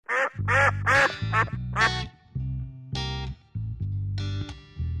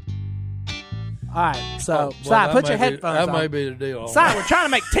All right, so Si, put your headphones on. That may be the deal. Si, we're trying to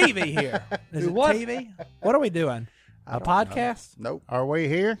make TV here. Is it what? TV? What are we doing? A podcast? Nope. Are we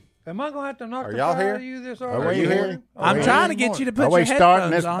here? Am I going to have to knock Are the y'all fire here? out of you this Are early? we here? I'm trying to get you to put Are your we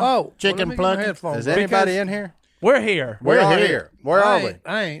starting headphones this? on. Oh, Chicken well, plugging? Is anybody in here? We're here. We are here. Where are we?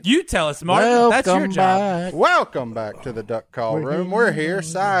 I ain't. You tell us, Martin. That's your Welcome job. back. Welcome back to the Duck Call Room. We're here.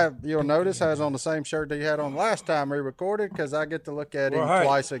 Si, you'll notice, has on the same shirt that you had on last time we recorded because I get to look at him Right.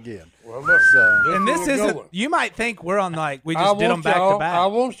 twice again. Well, look. So, And this where we're isn't. going. You might think we're on we I just did them want back y'all- to back. I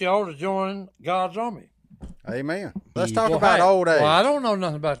want y'all to join God's army. amen. Let's talk Well, about hey, old age. Well, I don't know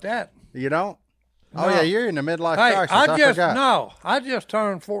nothing about that. You don't? Oh, No. yeah, you're in the midlife Hey, crisis. I just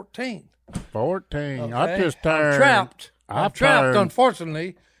turned 14. 14. Okay? I just turned. I'm trapped. I I'm trapped, turned-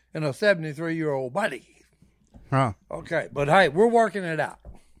 unfortunately, in a 73-year-old body. Huh. Okay, but hey, we're working it out.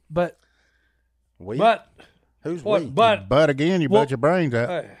 but We? But Who's what? we? But But again, you bet your brains out.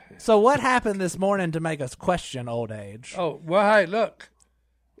 hey, so what happened this morning to make us question old age? oh well, hey, look,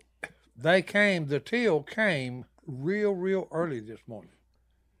 they came. The teal came real early this morning.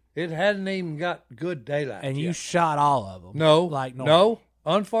 It hadn't even got good daylight. And you yet. shot all of them. no, like normal.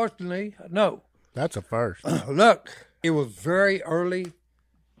 no. Unfortunately, no. That's a first. Look, it was very early.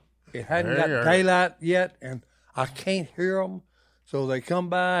 It hadn't Very got early. daylight yet, and I can't hear them. So they come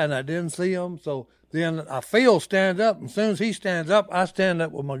by, and I didn't see them. So then Phil stands up, and as soon as he stands up, I stand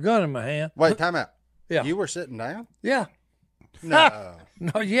up with my gun in my hand. Wait, time out. Yeah. You were sitting down? Yeah. No.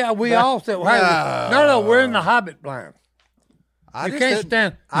 No, yeah, we all said, hey, no, we're in the Hobbit blind. I You just can't didn't-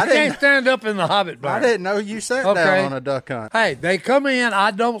 stand. I You can't didn't, stand up in the Hobbit I blind. didn't know you sat Okay. down on a duck hunt. Hey, they come in. I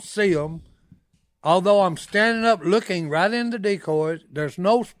don't see them. Although I'm standing up looking right in the decoys, there's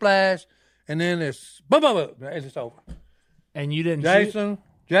no splash, and then it's boom, boom, boom, and it's over. And you didn't shoot?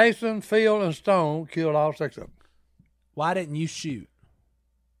 Jason, Phil, and Stone killed all 6 of them. Why didn't you shoot?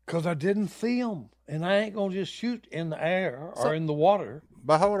 Because I didn't see them, and I ain't going to just shoot in the air or in the water.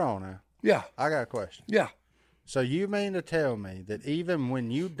 But hold on now. Yeah, I got a question. yeah. So you mean to tell me that even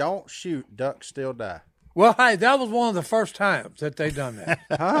when you don't shoot, ducks still die? Well, hey, that was one of the first times that they done that.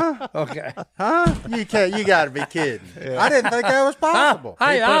 Huh? Okay. Huh? You can't. You got to be kidding. I didn't think that was possible.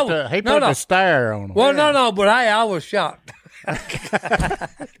 Hey, He put the stare on him. Well, no, but hey, I was shocked.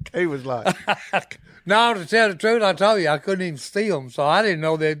 He was like, No, to tell the truth, I told you I couldn't even see them, so I didn't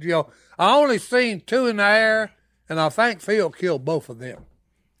know that. I only seen 2 in the air, and I think Phil killed both of them.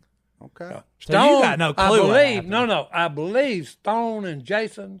 Okay. So you got no clue I what believe happened. I believe Stone and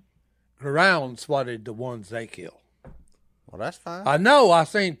Jason ground swatted the ones they killed. Well, that's fine. I know I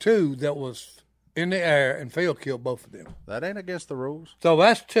seen 2 that was in the air, and Phil killed both of them. That ain't against the rules. So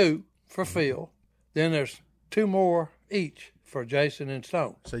that's 2 for Phil. Then there's 2 more each for Jason and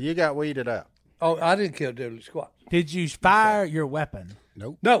Stone. So you got weeded out. Oh, I didn't kill Diddley Squat. Did you fire your weapon?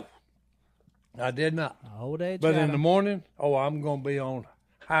 No, I did not. Old age. But got in the 'em. morning, I'm going to be on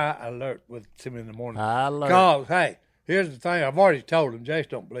high alert with him in the morning. I learned. Because, hey, here's the thing. I've already told him. Jace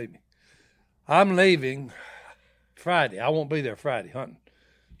don't believe me. I'm leaving Friday. I won't be there Friday hunting.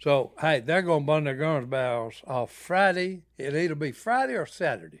 So, hey, they're going to burn their guns barrels off Friday. It'll either be Friday or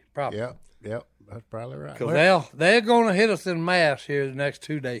Saturday, probably. Yep. That's probably right. Because they're going to hit us in mass here the next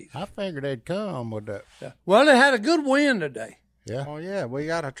 2 days. I figured they'd come with that. Well, they had a good wind today. Yeah. Oh yeah, we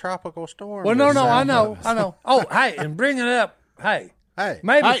got a tropical storm. Well, no, this I side. know. Oh, hey, and bring it up. Hey, Hey,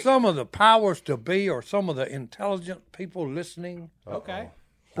 maybe some of the powers to be or some of the intelligent people listening. Okay. I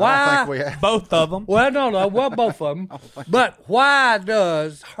Why? don't think we have. Both of them. Well, no, well, both of them. But why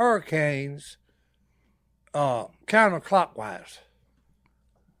does hurricanes counterclockwise?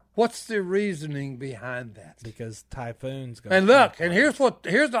 What's the reasoning behind that? Because typhoons go. And look, and here's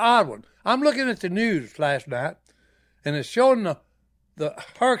the odd one. I'm looking at the news last night, and it's showing the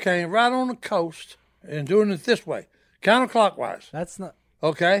hurricane right on the coast and doing it this way, counterclockwise. That's not.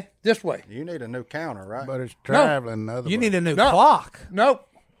 Okay, this way. You need a new counter, right? But it's traveling the other You way. need a new No. clock. Nope.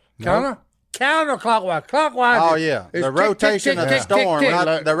 Counterclockwise. Clockwise. Oh yeah, is the tick, tick, rotation tick, of the tick, tick, storm, tick.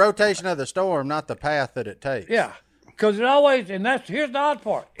 not the rotation of the storm, not the path that it takes. Yeah, because it always, and here's the odd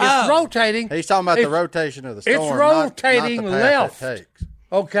part. It's Oh. rotating. He's talking about the It's- rotation of the it's storm, rotating not the path left. it takes.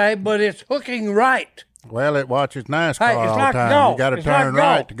 Okay, but it's hooking right. Well, it watches NASCAR Hey, it's all like the time. golf. You got to It's turn like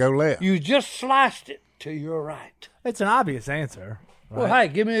right golf. to go left. You just sliced it to your right. It's an obvious answer. Well, hey,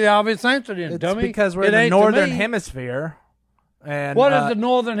 give me the obvious answer then, It's dummy. because we're It in the ain't to northern me. hemisphere. And What does the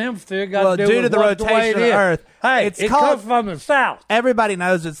northern hemisphere got well, to do due with to the what rotation way it of the is? Earth, Hey, it's it called- comes from the south. everybody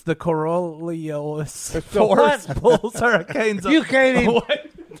knows it's the Coriolis the force what? pulls hurricanes. You can't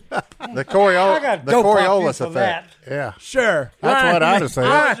even. The I got the dope off you Coriolis for effect. Yeah. Sure. That's what I'd have said.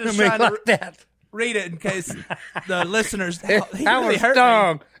 I was just Me trying to like that. read it in case the listeners. I He really was hurt me.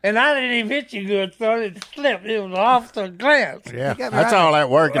 stung, and I didn't even hit you good, so it slipped. It was off the glance. Yeah. got me That's right. all that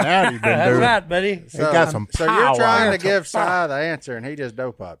working out he's been That's doing. right, buddy. He got some So power. you're trying to That's give a Si the answer, and he just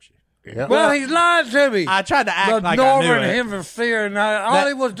dope pops you. Yeah. Well, he's lying to me. I tried to act the like I Northern knew it. Hemisphere, and all That-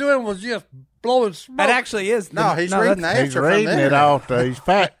 he was doing was just blowing smoke. It actually is. No, he's reading the that's- He's answer from reading there. it off. He's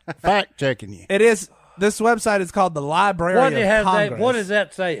fact checking you. It is. This website is called the Library what, of Congress. what is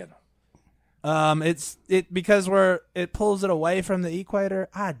that saying? It's because it pulls it away from the equator.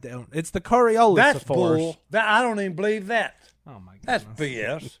 I don't. It's the Coriolis That's force. bull. I don't even believe that. Oh my god. That's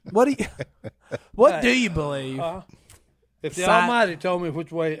BS. What do you? What do you believe? If the Si- Almighty told me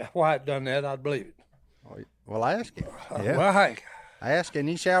why it done that, I'd believe it. Well, ask him. Yeah. Well, hey, Ask and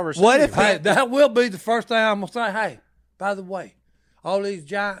he shall receive. What if hey, that will be the first thing I'm gonna say. Hey, by the way, all these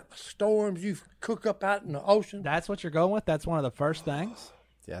giant storms you cook up out in the ocean, That's what you're going with? That's one of the first things.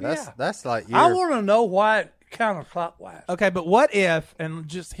 Yeah, Yeah. that's like I your, want to know why it counterclockwise. Okay, but what if? And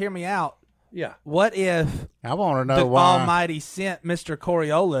just hear me out. Yeah. What if I want to know the why. Almighty sent Mr.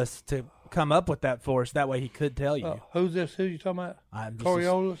 Coriolis to come up with that force? That way he could tell you. Who's this? Who you talking about? I'm just-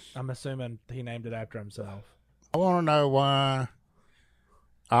 Coriolis? I'm assuming he named it after himself. I want to know why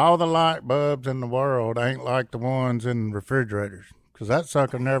all the light bulbs in the world ain't like the ones in refrigerators. Because that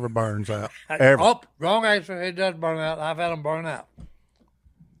sucker never burns out. Ever. Oh, wrong answer. It does burn out. I've had them burn out.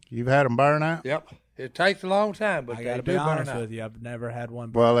 You've had them burn out? Yep. It takes a long time, but I they got to do be burn honest out. with you. I've never had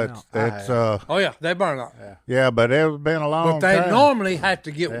one. Well, burn it's out. Oh, yeah, they burn out. yeah, but it's been a long But they time. normally have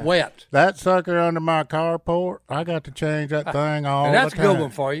to get wet. That sucker under my carport, I got to change that thing all And that's the a time. good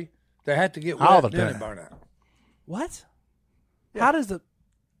one for you. They have to get All wet, the then they time. burn out. What? How does it?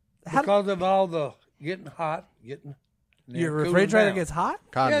 How Because of all the getting hot, getting your cooling refrigerator down. gets hot?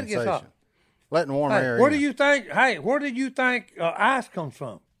 Yeah, it gets condensation. hot. Letting warm Hey, air where in. do you think? Hey, where did you think ice comes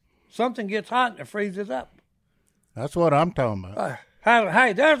from? Something gets hot and it freezes up. That's what I'm talking about.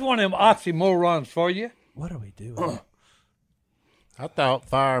 Hey, there's one of them oxymorons for you. What are we doing? I thought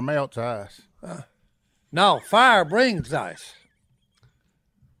fire melts ice. No, fire brings ice.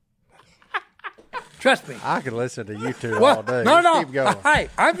 Trust me. I could listen to you two Well, all day. no, Just no. keep going. Hey,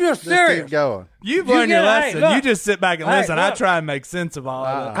 I'm just Just serious. keep going. You've You learned your get- hey, lesson. look. You just sit back and Hey, listen. I look. try and make sense of all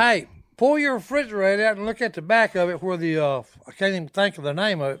of it. Hey, pull your refrigerator out and look at the back of it where the I can't even think of the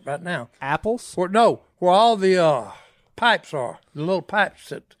name of it right now. Apples? Where all the pipes are, the little pipes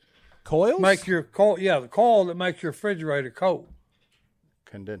that Coils? make your coil. Yeah, the coil that makes your refrigerator cold.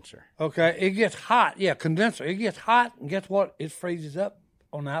 Condenser. Okay, it gets hot. Yeah, condenser. It gets hot, and guess what? It freezes up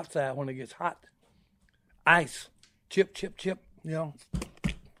on the outside when it gets hot. Ice, chip, chip, chip. You know.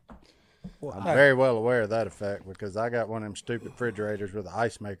 I'm very well aware of that effect because I got one of them stupid refrigerators with an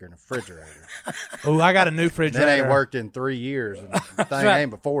ice maker and a refrigerator. Oh, I got a new That refrigerator. ain't worked in 3 years. And the thing right.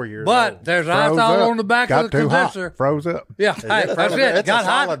 ain't but 4 years But old. there's ice Froze all up. on the back Got of the too condenser. hot. Froze up. Yeah, hey, that's it. It's a got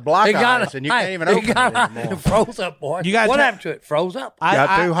hot. solid block It got ice, and you hey, can't even it open it got hot. anymore. It froze up, boy. You gotta what ta- happened to it? Froze up.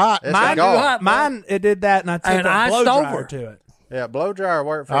 Got too hot. It's Mine, gone. hot, boy. mine, it did that, and I took And a iced blow over. dryer to it. Yeah, blow dryer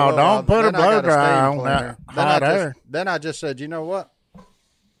worked for Oh, a little don't while. put a Then I got blow dryer steam on cleaner. that hot air. Then I just said, you know what?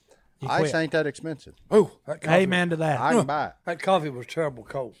 You Ice quit. ain't that expensive. Ooh, that coffee, Amen to that. I can buy it. that coffee was terrible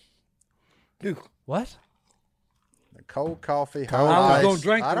cold. Ew. What? The cold coffee, Cold hot I was ice. going to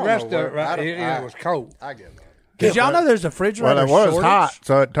drink I the don't rest know of it, where- I right? don't- It was cold. I get it. Did y'all know there's a refrigerator Well, it was shortage? hot,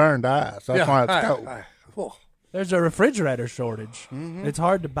 so it turned ice. That's why it's hey, cold. hey. Oh. There's a refrigerator shortage. Mm-hmm. It's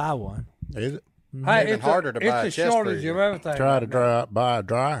hard to buy one. Is it? Hey, Even it's harder to buy a It's a chest shortage freezer. of everything. Try to buy a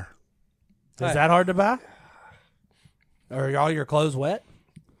dryer. Is Hey. that hard to buy? Are all your clothes wet?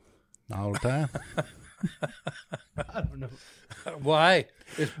 All the time. Well, hey,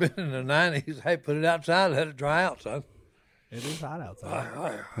 it's been in the 90s. Hey, put it outside, let it dry out, son. It is hot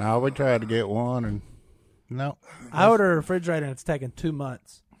outside. No, we tried to get one, and no. I ordered a refrigerator, and it's taken 2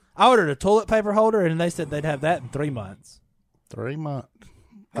 months. I ordered a toilet paper holder, and they said they'd have that in 3 months. 3 months.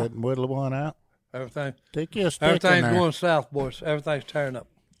 Couldn't whittle one out. Everything, Stick your stick in everything's there. going south, boys. Everything's tearing up.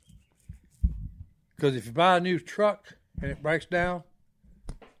 Because if you buy a new truck and it breaks down,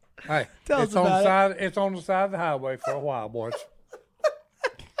 hey, Tell it's us on about the it. side. It's on the side of the highway for a while, boys.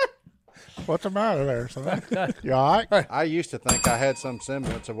 What's the matter there, son? You all right? I used to think I had some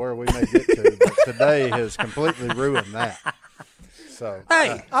semblance of where we may get to, but today has completely ruined that. So,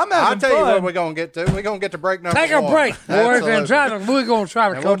 Hey, I'm I'll having tell you fun. what we're going to get to. We're going to get to break number take one. a break, boys, Absolutely. and we're going to try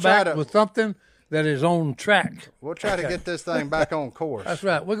to And come we'll try back to- with something that is on track. We'll try to get this thing back on course. That's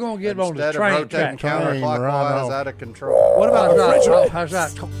right. We're going to get on the Instead of train rotating track. Train right counterclockwise off. out of control. What about How's refrigerators?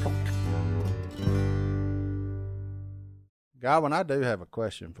 that? How's that? Godwin, I do have a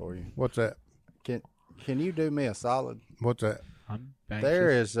question for you. What's that? Can you do me a solid? What's that? I'm There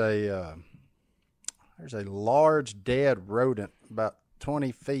is there's a large dead rodent about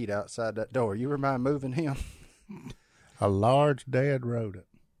 20 feet outside that door. You mind moving him? A large dead rodent.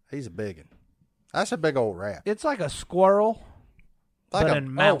 He's a big one. That's a big old rat. It's like a squirrel, Like but a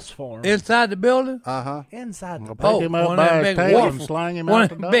in mouse form. Inside the building? uh-huh. Inside the Pick him up one by of them his big tail wharf- and slang him one out of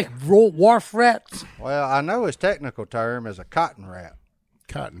the them door. big wharf rats. Well, I know his technical term is a cotton rat.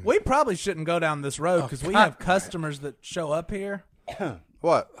 Cotton. We probably shouldn't go down this road because we have customers that show up here.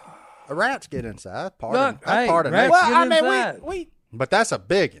 What? Rats get inside. That's part Look, of, that's hey, part of rats- nature. Well, I get mean, inside. we But that's a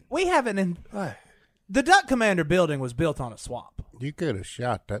big one. we haven't. The Duck Commander building was built on a swamp. You could have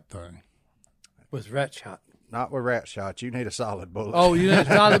shot that thing. With rat shot. Not with rat shots. You need a solid bullet. Oh, you didn't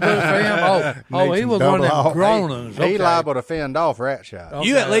solid bullet for him? Oh, he some was one of double them groaners. He liable to fend off rat shot.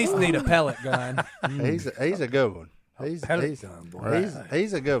 You at least need a pellet gun. He's a good one. He's pellet gun, boy.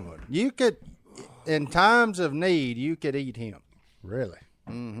 he's a good one. You could, in times of need, you could eat him. Really?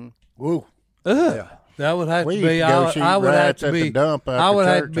 Woo. Yeah. That would have We to used be. to go shoot I would have rats to at the be. dump after I would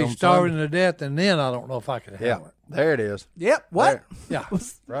have to church be on starving Sunday. to death, and then I don't know if I could Yeah. handle it. There it is. Yep. What? Yeah.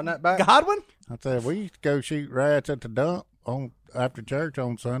 Run that back. Godwin? I said we used to go shoot rats at the dump on after church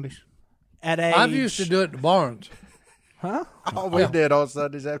on Sundays. At age. I used to do it at Barnes. Huh? All we did on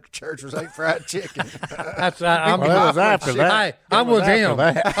Sundays after church was eat fried chicken. That's I'm, Well, it was after that. Hey, I'm was with after him.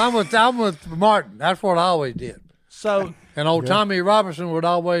 that. I'm with Martin. That's what I always did. So And old Tommy Robertson would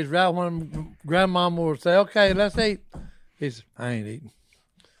always, right when Grandmama would say, "Okay, let's eat," he said, "I ain't eating."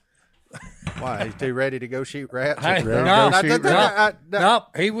 Why? He's too ready to go shoot rats? Hey, Ready to no, go shoot rats. No,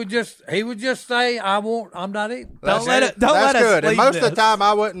 he would just say, "I won't. I'm not eating." Don't let us good. And leave most of the this. time,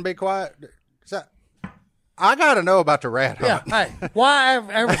 I wouldn't be quiet. So, I got to know about the rat Yeah. hunt. Hey, why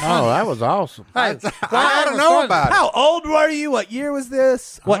every Oh, that was awesome. Hey, I got to know about it. How old were you? What year was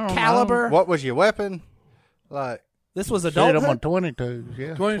this? What don't know. caliber? What was your weapon? Like This was Shoot them on adulthood. 22s.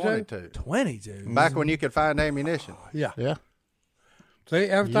 Yeah. 22? 22. 22. Back when you could find ammunition. Yeah. Yeah. See, You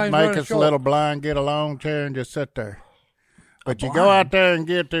everything's make running us a short. little blind, get a long chair, and just sit there. But you go out there and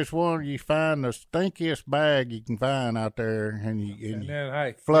get this one, you find the stinkiest bag you can find out there, and you And then,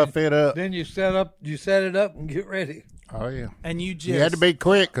 hey, fluff it up. Then you set it up and get ready. Oh, yeah. And you just You had to be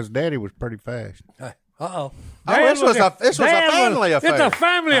quick because Daddy was pretty fast. Hey, uh-oh. This was a family affair. It's a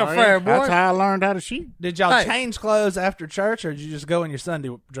family affair, boy. That's how I learned how to shoot. Did y'all Hey. change clothes after church, or did you just go in your Sunday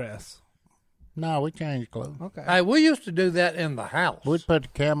dress? No, we changed clothes. Okay. Hey, we used to do that in the house. We'd put the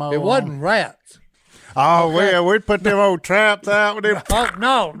camo It on. wasn't rats. Oh, yeah, we'd put them old traps out with them. Oh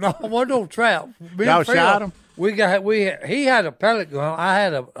no, wasn't no trap. Me Y'all and Phil, shot 'em? He had a pellet gun. I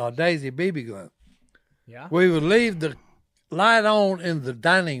had a Daisy BB gun. Yeah. We would leave the light on in the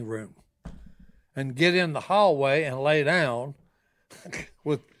dining room, and get in the hallway and lay down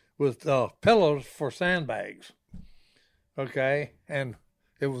with pillows for sandbags. Okay, and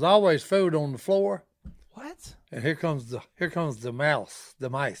it was always food on the floor. What? And here comes the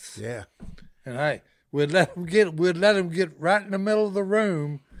mice. Yeah. And hey, we'd let them get right in the middle of the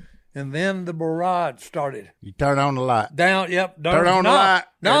room, and then the barrage started. You turn on the light. Down, yep. Turn on the light.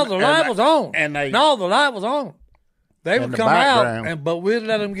 No, And- the light and- was on. and they- no, the light was on. They In would the come background. out, but we'd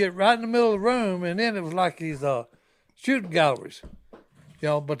let them get right in the middle of the room, and then it was like these shooting galleries. You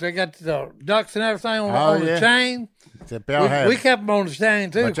know, but they got the ducks and everything on yeah. the chain. Except y'all had We kept them on the chain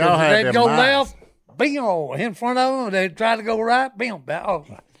too. But y'all 'cause had they'd them go mice. left, bing, in front of them. They'd try to go right, bing, back. Oh.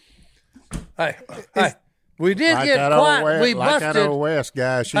 Hey, we did like get that quite. old West, We like busted. that old West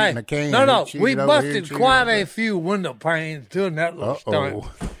guy shooting a can. no, He'd shoot we it over here and busted shoot it quite over a there. few window panes doing that little stunt.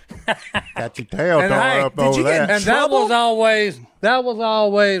 Got your tail And tore hey, up did over you get that. And that was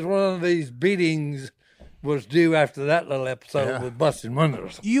always one of these beatings was due after that little episode Yeah. with busting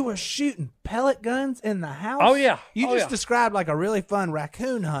windows. You were shooting pellet guns in the house? Oh, yeah. You Oh, just yeah. described like a really fun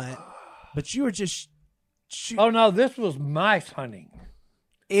raccoon hunt, but you were just shooting Oh no, this was mice hunting.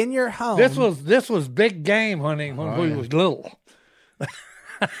 in your home. This was big game hunting when we was little.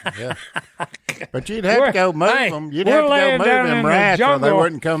 But you'd have to go move hey, them. You'd we're have to go laying move down in them the rats or they jungle.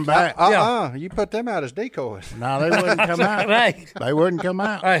 wouldn't come back. You put them out as decoys. No, they wouldn't come out. Hey, They wouldn't come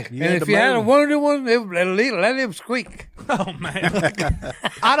out. hey, You and had if to you had a move 'em. wounded one, let him squeak. oh man,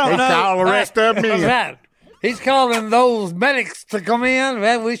 I don't He'd know. call the rest of them That's in. right. He's calling those medics to come in.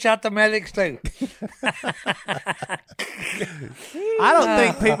 Well, we shot the medics too. I don't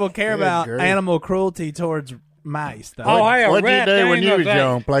think people care about grief. animal cruelty towards mice, though. Oh, hey, a What'd you rat do when ain't you no was thing.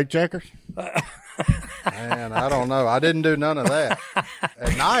 young? Play checkers? Man, I don't know. I didn't do none of that.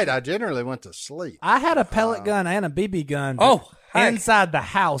 At night, I generally went to sleep. I had a pellet gun and a BB gun. Oh, hey. inside the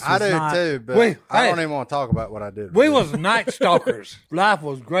house. I was do not, too, but I don't even want to talk about what I did. We was night stalkers. Life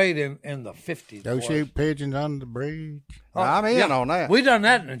was great in the 50s. Go boys. shoot pigeons under the bridge. I'm in on that. We done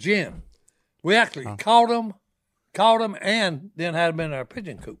that in the gym. We actually caught them, and then had them in our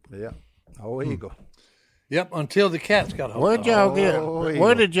pigeon coop. Yeah. Oh, eagle. Yep, until the cats got hold Where'd of y'all get? Oh, Where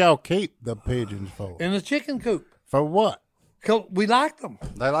eagle. did y'all keep the pigeons for? in the chicken coop. For what? 'Cause we liked them.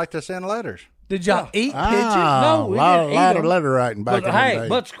 They like to send letters. Did y'all eat pigeons? No, we lot, didn't eat lot of 'em. letter writing back But in the hey, day.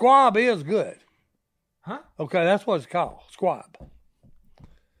 but squab is good. Huh? Okay, that's what it's called, squab.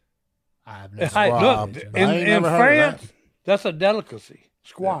 I've Hey, Squabs. look, I in ain't never heard of France, that. that's a delicacy.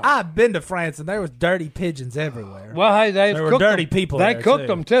 Squab. I've been to France and there was dirty pigeons everywhere. Well, hey, There were dirty people They there, cooked too.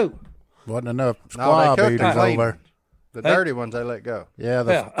 them too. Wasn't enough No, squab they cooked eaters and cleaned over. them. The dirty ones they let go.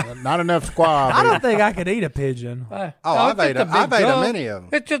 Yeah, not enough squab. I don't eaters. think I could eat a pigeon. Oh, No, I've it's ate just a- I've ate a dove. many of 'em.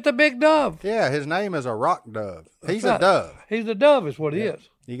 It's just a big dove. Yeah, his name is a rock dove. He's Right. a dove. He's a dove, is what he is.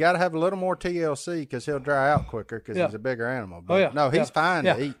 You got to have a little more TLC because he'll dry out quicker because Yeah. he's a bigger animal. But Oh, yeah. no, he's Yeah. fine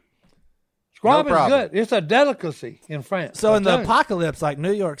Yeah. to eat. Squab No is problem. good. It's a delicacy in France. So in the I'm telling you. apocalypse, like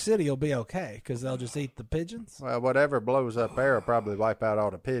New York City will be okay because they'll just eat the pigeons. Well, whatever blows up there will probably wipe out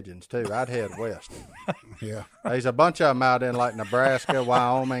all the pigeons too. I'd head west. Yeah. There's a bunch of them out in like Nebraska,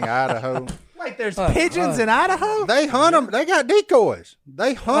 Wyoming, Idaho. Wait, there's pigeons in Idaho? They hunt them. They got decoys.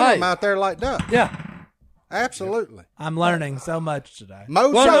 They hunt Right. them out there like ducks. yeah. Absolutely. I'm learning so much today.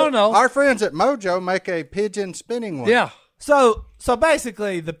 Mojo. Well, no. Our friends at Mojo make a pigeon spinning one. Yeah. So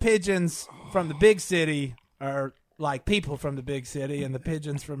basically, the pigeons from the big city are like people from the big city, and the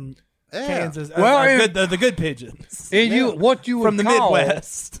pigeons from Yeah. Kansas Well, are and- good. The good pigeons And you, what you would from the call,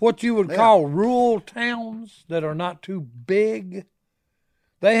 Midwest. what you would call rural towns that are not too big,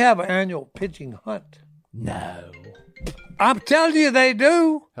 they have an annual pigeon hunt. No, I'm telling you, they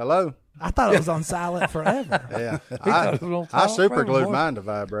do. Hello. I thought it was on silent forever. Yeah. thought it was on I fire super forever, glued boy. mine to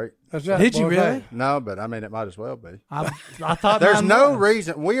vibrate. That's right, Did you boy. really? No, but I mean, it might as well be. I thought There's mine no was.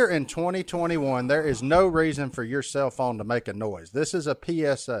 reason. We're in 2021. There is no reason for your cell phone to make a noise. This is a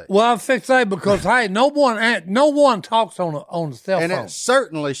PSA. Well, I'm fixated because hey, no one talks on the cell And phone. it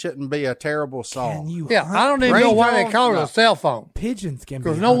certainly shouldn't be a terrible song. Can you Yeah, hunt I don't even know why they Ringtone? call it No. a cell phone pigeons? Can be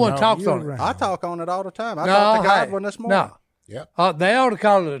because no one hunted talks on year it. round. I talk on it all the time. I No, talked to God hey, one this morning. no. Yep. They ought to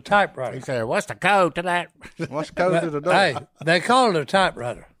call it a He typewriter. said, "What's the code to that?" What's the code to the door? Hey, they call it a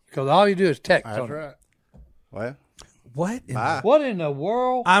typewriter because all you do is text That's on it. right. Well, What? in bye. What in the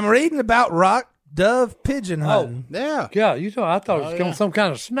world? I'm reading about rock dove pigeon hunting. Yeah. Yeah, you thought I thought it was some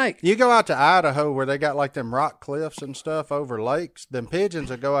kind of snake. You go out to Idaho where they got like them rock cliffs and stuff over lakes. Them pigeons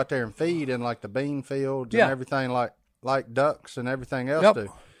will go out there and feed in like the bean fields Yeah. and everything like ducks and everything else Yep. do.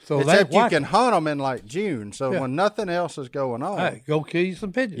 So Except they you watch can it. hunt them in like June. So Yeah. when nothing else is going on, Hey, go kill you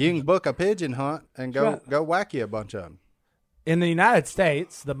some pigeons. you can book a pigeon hunt and go That's right. go whack you a bunch of them. In the United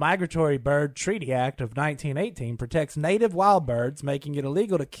States, the Migratory Bird Treaty Act of 1918 protects native wild birds, making it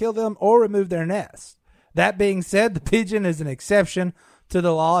illegal to kill them or remove their nests. That being said, the pigeon is an exception to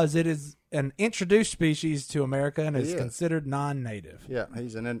the law as it is an introduced species to America and is He is. considered non-native. Yeah,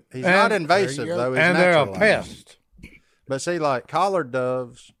 he's And- not invasive There you go. though. He's and they're a naturalized. pest. But see, like collared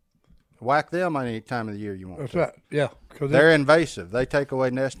doves, whack them any time of the year you want. That's to. right. Yeah, because They're invasive. They take away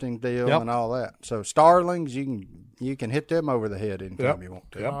nesting deal Yep. and all that. So starlings, you can hit them over the head anytime Yep. you want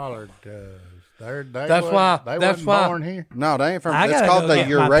to. Collared doves. That's why- They that's wasn't why- born here. No, they ain't from. I It's gotta called go the get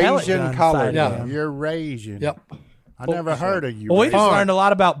my pellet Eurasian gun collared sighted. Yeah. dove. Eurasian. Yep. I never heard of you. Well, we just Foreign. learned a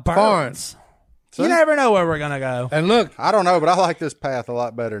lot about birds. Foreign. See? You never know where we're going to go. And look, I don't know, but I like this path a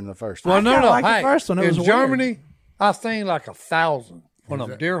lot better than the first well, one. no, kinda no. like the Hey, first one. It in was weird. Germany, I seen like 1,000 when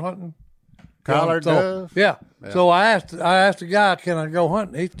I'm deer hunting. Collared So, dove? Yeah. So I asked the guy, "Can I go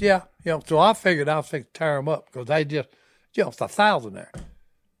hunting?" He said, "Yeah." So I figured I was fixing to tear them up because they just, it's 1,000 there.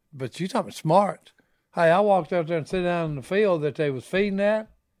 But you talking smart. Hey, I walked out there and sit down in the field that they was feeding at.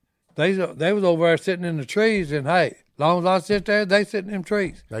 They was over there sitting in the trees, and hey, as long as I sit there, they sit in them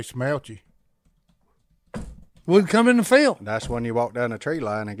trees. They smelt you. Wouldn't come in the field. That's when you walk down the tree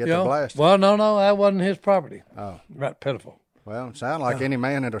line and get You the know? blast. Well, no, that wasn't his property. Oh. Right, pitiful. Well, it sounds like any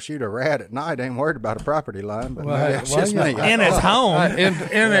man that'll shoot a rat at night ain't worried about a property line, but Well, maybe hey, that's well, just yeah. me. In his home. In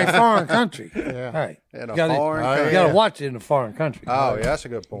a foreign country. Hey, In a you gotta, foreign you country. gotta watch it in a foreign country. Oh, yeah, that's a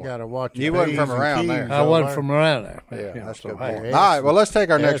good point. You got to watch You your wasn't P's from and around there. Q's I over wasn't there. from around there. Yeah, You know, that's a so, good hey, point. yes. All right, well, let's take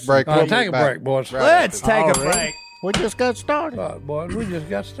our next Yes. break. All right, We'll take be a back. break, boys. Right Let's after take a Already? break. We just got started. Boys, we just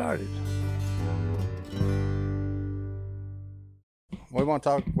got started. We want to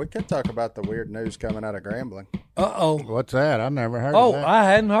talk. We could talk about the weird news coming out of Grambling. Uh-oh. What's that? I never heard Oh, of that. I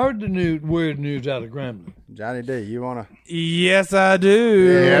hadn't heard the weird news out of Grambling. Johnny D, you want to Yes, I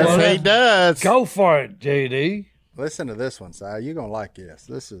do. Yes, Well, he does. Go for it, JD. listen to this one, Si? You're gonna like this.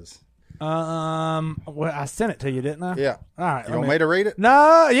 This is Well, I sent it to you, didn't I? yeah. All right. You want me to read it?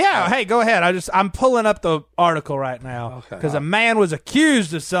 No, yeah. Hey, go ahead. I'm pulling up the article right now Okay. because a man was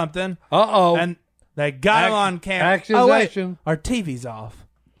accused of something, Uh-oh. and they got him on camera. accusation. Oh, wait, our TV's off.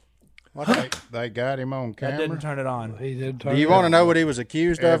 They got him on I camera. didn't turn it on. He did turn Do you it want to on. know what he was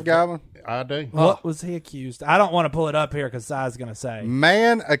accused of, Goblin? I do. What was he accused? I don't want to pull it up here because Si's going to say.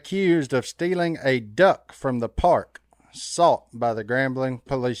 Man accused of stealing a duck from the park, sought by the Grambling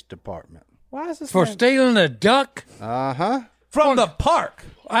Police Department. Why is this For man- stealing a duck? Uh-huh. from the park?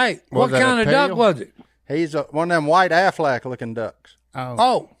 Hey, Was what that kind a of duck tail? was it? He's one of them white Aflac-looking ducks.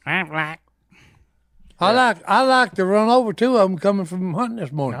 Oh, I like to run over two of them coming from hunting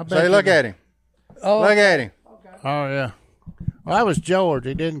this morning. Say, look at him. Oh, Look at him. Oh, yeah. Well, that was George.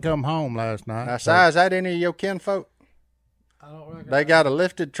 He didn't come home last night. Now, Si, is that any of your kinfolk? They got a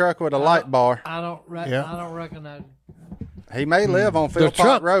lifted truck with a light bar. I don't Yeah. I don't recognize He may live on the Philpott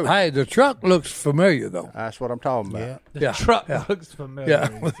truck. Road. Hey, the truck looks familiar though. That's what I'm talking about. Yeah. The Yeah, truck looks familiar. Yeah,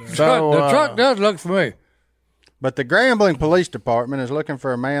 he said. the truck does look familiar. But the Grambling Police Department is looking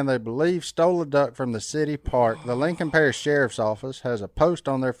for a man they believe stole a duck from the city park. The Lincoln Parish Sheriff's Office has a post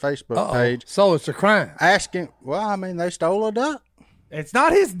on their Facebook Uh-oh. page So it's a crime. asking, well, I mean, they stole a duck. It's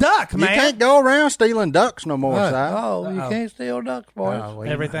not his duck, You man. can't go around stealing ducks no more, Si. Oh, you can't steal ducks, boys. Oh, well,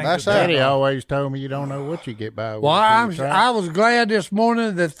 Everything. That's Daddy it. always told me you don't know what you get by with. Well, until you try. I was glad this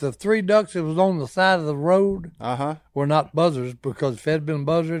morning that the three ducks that was on the side of the road Uh-huh. were not buzzards, because if it had been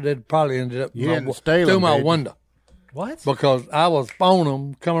buzzards, they'd probably ended up You didn't steal through 'em, my did you? window. What? Because I was on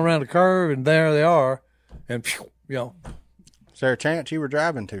them coming around the curve, and there they are, and phew, you know. Is there a chance you were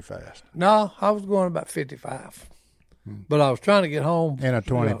driving too fast? No, I was going about 55, but I was trying to get home In a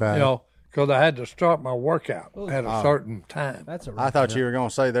 25. You know, because I had to start my workout at a certain time. That's a. I thought you were going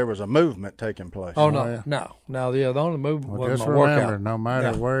to say there was a movement taking place. Oh no, yeah. no! Yeah, the only movement Well, was just my remember, workout. no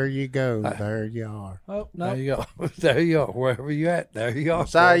matter Yeah. where you go, there you are. Oh There no. you go. There you go. Wherever you at, there you go.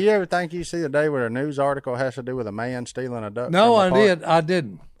 Si, you ever think you see a day where a news article has to do with a man stealing a duck? No, I from the park? did. I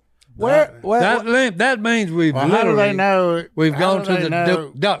didn't. Where? That means we've Well, how do literally they know? we've how gone do to they the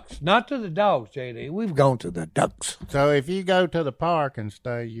know- ducks, not to the dogs, JD. We've gone to the ducks. So if you go to the park and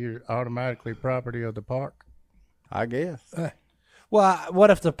stay, you're automatically property of the park. I guess. Well, what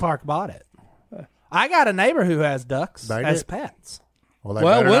if the park bought it? I got a neighbor who has ducks They as did. pets. Well, they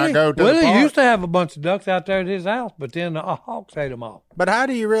Well, better Willie, not go to the Willie park. used to have a bunch of ducks out there at his house, but then the hawks ate them all. But how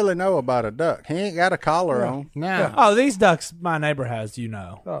do you really know about a duck? He ain't got a collar on. No. Oh, these ducks my neighbor has,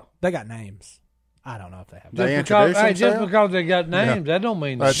 Oh. they got names. I don't know if they have. They Just because, introduce just themselves? because they got names, that don't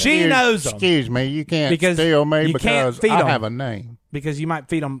mean that. She knows 'em. Excuse me, you can't Because steal me you can't because feed I 'em. have a name. Because you might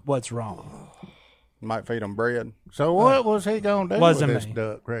feed them what's wrong. Might feed him bread. So what was he going to do Wasn't with this me.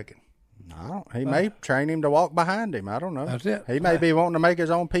 duck, reckon? I don't. He may train him to walk behind him. I don't know. That's it. He may be wanting to make his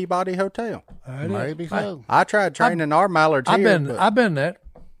own Peabody Hotel. Maybe so. I tried training our mallards I've here. been, but I've been there.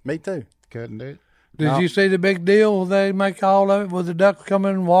 me too. Couldn't do it. Did you see the big deal they make all of it with the ducks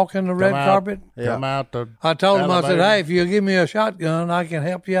coming and walking the red Come out- carpet? Come out the I told him, I said, elevator. hey, if you give me a shotgun, I can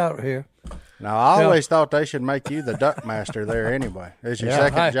help you out here. Now I always thought they should make you the duck master there anyway. It's your Yeah.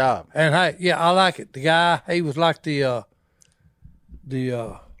 second Hey, job. And hey, yeah, I like it. The guy, he was like the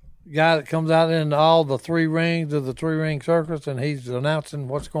guy that comes out in all the three rings of the three ring circus, and he's announcing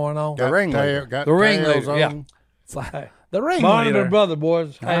what's going on. The ringleader. Got The ringleader, tails on. yeah. It's like Hey, the Monitor ringleader. brother,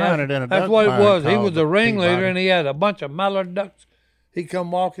 boys. Hey, hunted in a that's duck what it blind was. He called was the the ringleader, Peabody. and he had a bunch of mallard ducks. He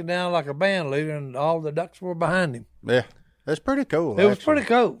come walking down like a band leader, and all the ducks were behind him. Yeah, it's pretty cool. It was actually. pretty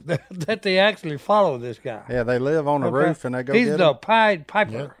cool that they actually follow this guy. Yeah, they live on the Okay. roof and they go He's get the 'em. Pied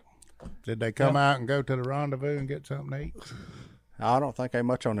Piper. Did they come out and go to the rendezvous and get something to eat? I don't think they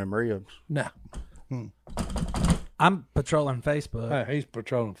much on them ribs. No, I'm patrolling Facebook hey, he's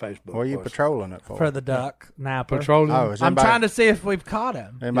patrolling Facebook. What are you boys. patrolling it for? for the duck napper. Patrolling. Oh, is I'm anybody, trying to see if we've caught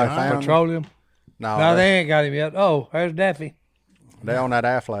him. anybody found him? Petroleum. No, No, they, they ain't got him yet. Oh, there's Daffy. they on that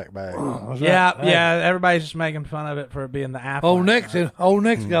Aflac bag. What's Yeah, that? Hey. yeah. Everybody's just making fun of it for it being the apple. Old Nick's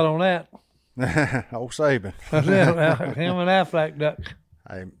got on that. Old Saban. That's it. Him and Affleck duck.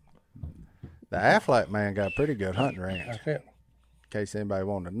 Hey, the Aflac man got a pretty good hunting ranch. That's it. In case anybody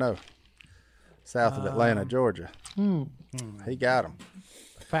wanted to know. South of Atlanta, Georgia. He got them.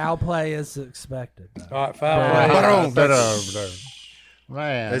 Foul play is expected. Though. All right, foul play. Well,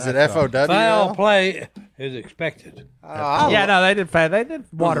 Man, Is it that's FOW? Foul play is expected. Yeah, no, they did They did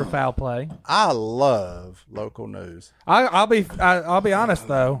water foul play. I love local news. I'll be honest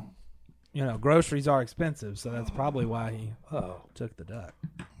though. You know, groceries are expensive, so that's probably why he took the duck.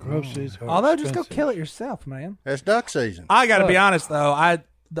 Groceries are Although, just go expensive. kill it yourself, man. It's duck season. I got to be honest though.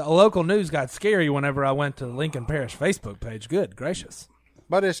 The local news got scary whenever I went to the Lincoln Parish Facebook page. Good gracious.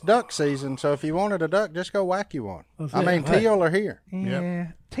 But it's duck season, so if you wanted a duck, just go whack you one. I mean, Hey. teal are here.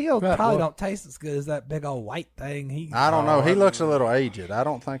 Yeah, teal Right, probably well- don't taste as good as that big old white thing. I don't know. He looks a little aged. I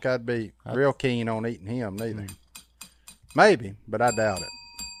don't think I'd be real keen on eating him neither. Maybe, but I doubt it.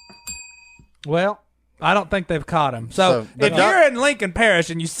 Well, I don't think they've caught him. So, So, the if duck- you're in Lincoln Parish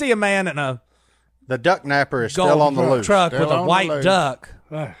and you see a man in a The duck napper is gold still on the loose. truck Still with a on the white loose. duck,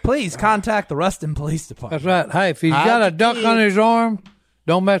 Right. please contact the Ruston Police Department. That's right. Hey, if he's got a duck under his arm,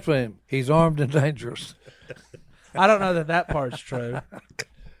 don't mess with him. He's armed and dangerous. I don't know that part's true.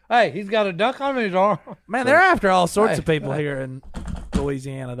 Hey, he's got a duck under his arm. Man, they're after all sorts Hey, of people here in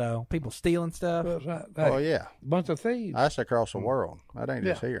Louisiana, though. People stealing stuff. That's right. Hey, Oh, yeah. bunch of thieves. That's across the world. That ain't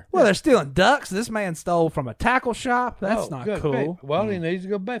just here. Well, they're stealing ducks. This man stole from a tackle shop. That's Oh, not good cool. bait. Well, he needs to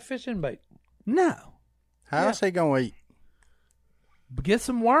go buy fishing bait. No. How's he going to eat? Get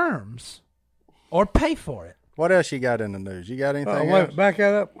some worms or pay for it. What else you got in the news? You got anything Wait, else? back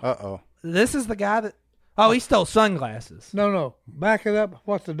that up. Uh-oh. This is the guy that. Oh, he stole sunglasses. No. Back it up.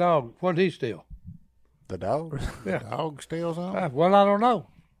 What's the dog? What did he steal? The dog? Dog steals on. Well, I don't know.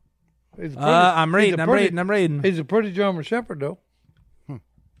 He's a pretty- I'm he's a reading. pretty- He's a pretty German Shepherd, though.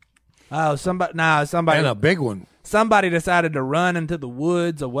 Oh, somebody. And a big one. Somebody decided to run into the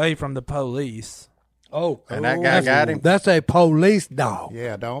woods away from the police. Oh, And that guy got him? That's a police dog.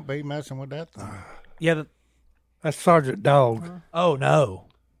 Yeah, don't be messing with that thing. Yeah. That's Sergeant Dog. Oh no,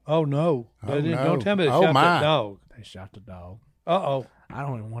 Oh, no. Oh, They didn't, no. Don't tell me they Oh, shot my. that dog. they shot the dog. Uh-oh. I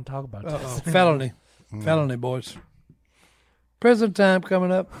don't even want to talk about Uh-oh. this. Felony. Felony, boys. Prison time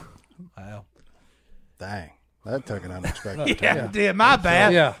coming up. Wow. Dang. That took an unexpected turn. Yeah, did my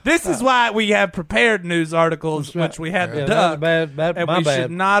bad. Yeah. This is why we have prepared news articles, which we had Yeah, the that duck, was bad. and My we bad.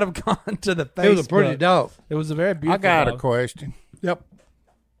 should not have gone to the Facebook. It was a pretty dog. It was a very I beautiful. got a dog. question. Yep.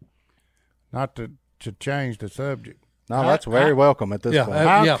 Not to change the subject. No, that's very welcome at this Yeah, point.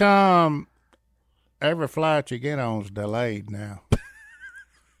 How yeah. come every flight you get on is delayed now?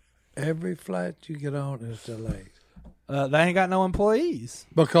 Every flight you get on is delayed. They ain't got no employees.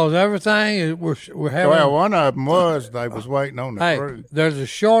 Because everything is, we're having. Well, one of them was they was waiting on the hey, crew. there's a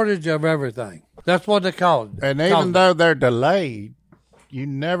shortage of everything. That's what they call it. And even though they're delayed, you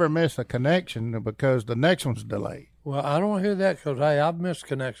never miss a connection because the next one's delayed. Well, I don't hear that because, hey, I've missed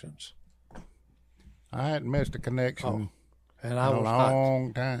connections. I hadn't missed a connection And in I a was not.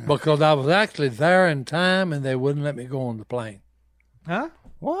 long time. Because I was actually there in time and they wouldn't let me go on the plane. Huh?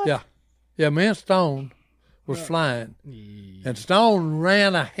 What? Yeah. Yeah, me and Stone was flying. And Stone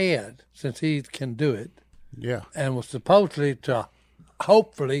ran ahead since he can do it Yeah. and was supposedly to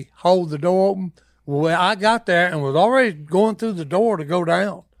hopefully hold the door open. Well, I got there and was already going through the door to go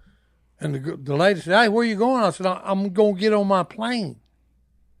down. And the lady said, hey, where you going? I said, I'm going to get on my plane.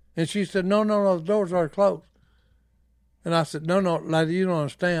 And she said, no, the doors are closed. And I said, no, lady, you don't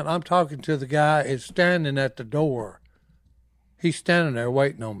understand. I'm talking to the guy that's standing at the door. He's standing there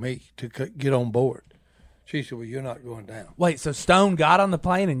waiting on me to get on board. She said, well, you're not going down. Wait, so Stone got on the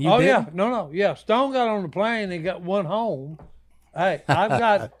plane and you Oh, didn't? yeah. No. Yeah, Stone got on the plane and got one home. Hey,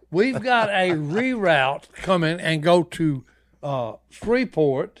 we've got a reroute coming and go to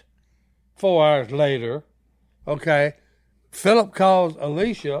Freeport 4 hours later. Okay. Philip calls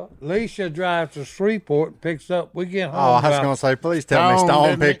Alicia. Alicia drives to Shreveport, picks up. We get home. Oh, I was about- going to say, please tell me Stone, Stone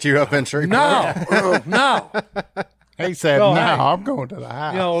didn't he? picked you up in Shreveport. No. He said, Go no, ahead. I'm going to the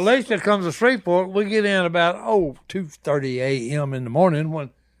house. You know, Alicia comes to Shreveport. We get in about 2:30 a.m. in the morning.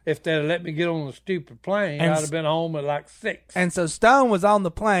 When if they'd let me get on the stupid plane, And I'd have been home at like 6. And so Stone was on the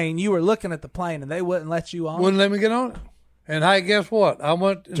plane. You were looking at the plane, and they wouldn't let you on. Wouldn't let me get on it. And hey, guess what? I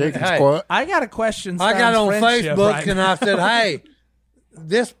went. Chicken hey, squat. I got a question. I got Stone's on friendship Facebook right and now. I said, "Hey,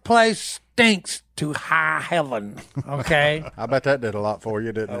 this place stinks to high heaven." Okay. I bet that did a lot for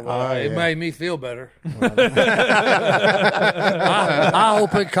you, didn't it? It made me feel better. I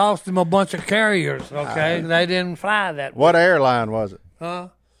hope it cost them a bunch of carriers. Okay, they didn't fly that. What airline was it?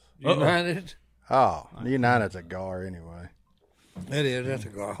 United. Oh, United's a gar anyway. It is. That's a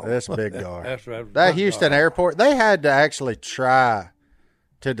gar. That's a big gar. That's right. That Houston airport, they had to actually try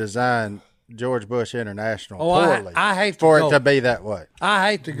to design George Bush International Oh, poorly I hate to for go. it to be that way. I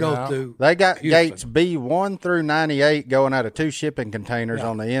hate to go through. They got Houston. gates B1 through 98 going out of 2 shipping containers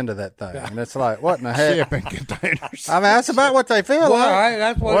on the end of that thing. And it's like, what in the heck? Shipping containers. I mean, that's about what they feel Well, like. right,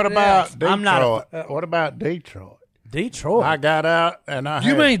 that's what. What it about is. Detroit? I'm not What about Detroit? Detroit. I got out and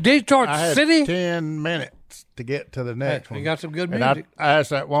You mean Detroit I had City? 10 minutes to get to the next Hey, one. you got some good and music. I asked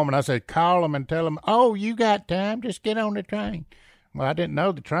that woman, I said, call them and tell them, oh, you got time, just get on the train. Well, I didn't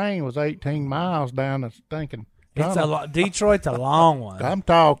know the train was 18 miles down the stinking It's tunnel. Detroit's a long one. I'm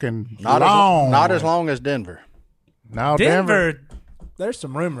talking Not long. as long as Denver. No, Denver, there's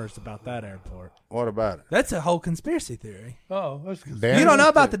some rumors about that airport. What about it? That's a whole conspiracy theory. Oh, that's Denver. You don't know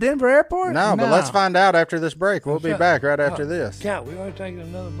about the Denver airport? No, but No. let's find out after this break. We'll be that? back right after this. God, we already taking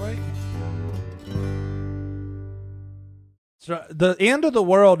another break. So the end of the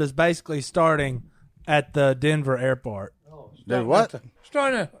world is basically starting at the Denver airport. Do what?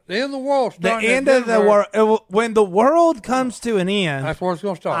 Starting at the end of the world. The starting at end of the Denver. world, when the world comes to an end, That's where it's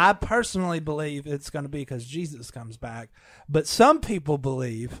going to start. I personally believe it's going to be because Jesus comes back. But some people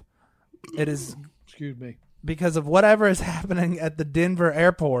believe it is Excuse me. because of whatever is happening at the Denver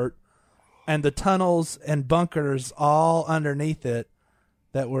airport and the tunnels and bunkers all underneath it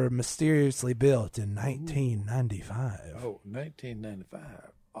that were mysteriously built in 1995. Oh, 1995.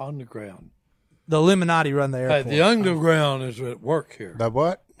 Underground. The Illuminati run the Hey, airport. the underground is at work here. The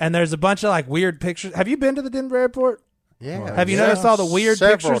what? And there's a bunch of like weird pictures. Have you been to the Denver airport? Yeah. Have you noticed all the weird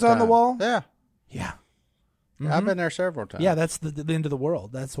Several pictures on the times. wall? Yeah. Yeah. I've been there several times. Yeah, that's the end of the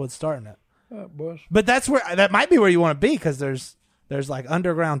world. That's what's starting it. Boys. But that might be where you want to be because there's like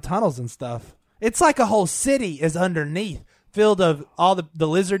underground tunnels and stuff. It's like a whole city is underneath, filled of all the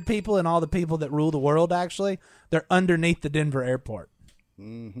lizard people and all the people that rule the world. Actually, they're underneath the Denver airport.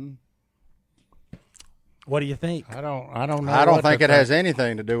 Mm-hmm. What do you think? I don't know. I don't what think to it has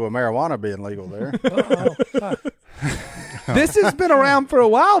anything to do with marijuana being legal there. This has been around for a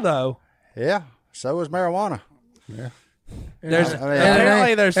while, though. Yeah. So is marijuana. There's I mean,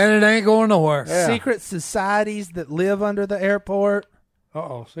 apparently there's And it ain't going nowhere. Yeah. secret societies that live under the airport,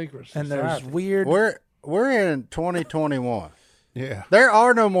 Uh-oh, secret and society. there's weird. We're in 2021. Yeah. There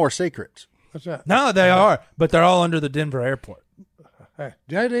are no more secrets. What's that? No, they are, but they're all under the Denver airport. Hey,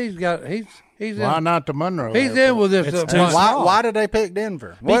 JD's got, he's Why in, not the Monroe? he's in with this. It's too money. small. Why did they pick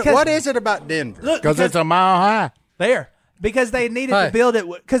Denver? What Because- is it about Denver? Look, Because it's a mile high. there. Because they needed Hey. to build it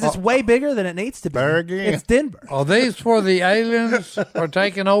because it's way bigger than it needs to be. There again. It's Denver. Are these for the aliens are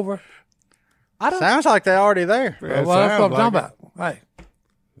taking over? I don't. Sounds like they're already there. It Well, that's what I'm sounds talking about. Hey,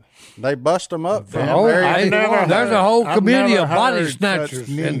 They bust them up from oh, very hey, never there's heard- a whole I've community never of body heard such snatchers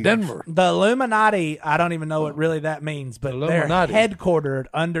in news. Denver. The Illuminati, I don't even know what really that means, but they're Illuminati. headquartered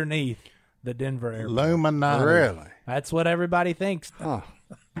underneath the Denver airport. Illuminati. Really? That's what everybody thinks. Oh,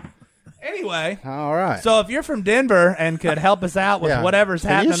 Anyway, all right. so if you're from Denver and could help us out with Yeah. whatever's Can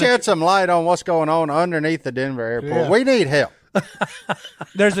happening, you shed some light on what's going on underneath the Denver airport? Yeah. We need help.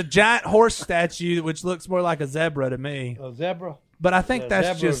 there's a giant horse statue which looks more like a zebra to me, A zebra. but I think The that's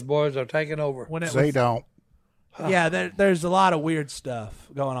zebras just boys are taking over. when it They was, don't. yeah. There's a lot of weird stuff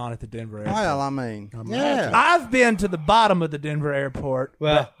going on at the Denver airport. Well, I mean, yeah. I've been to the bottom of the Denver airport,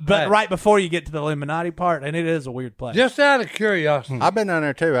 Well, but hey. right before you get to the Illuminati part, and it is a weird place. Just out of curiosity, I've been down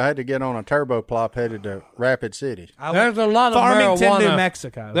there too. I had to get on a turboprop headed to Rapid City. there's a lot of Farmington, marijuana. New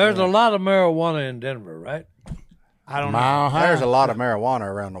Mexico. There's a lot of marijuana in Denver, right? I don't know. Mile high. There's a lot of marijuana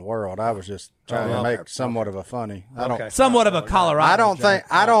around the world. I was just trying to make somewhat of a funny. I don't. Okay. Somewhat of a Colorado. I don't joke. think.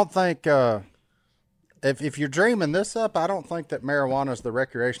 I don't think. If you're dreaming this up, I don't think that marijuana is the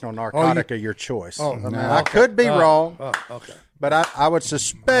recreational narcotic of your choice. I mean, I could be wrong, Oh, okay. but I would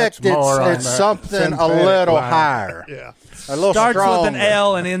suspect That's more on it's that something a synthetic little line. higher, Yeah. a little starts stronger. with an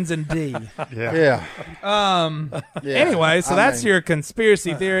L and ends in D. Yeah. Yeah. Anyway, so I that's mean, your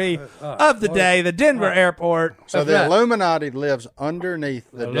conspiracy theory of the day. The Denver airport. So the that. Illuminati lives underneath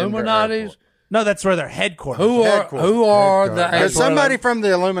the Denver Illuminati's. airport. No, that's where they're headquartered. Who are the? Could actual- somebody from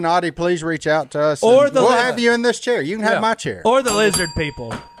the Illuminati please reach out to us? Or and the we'll li- have you in this chair. You can have Yeah. my chair. Or the lizard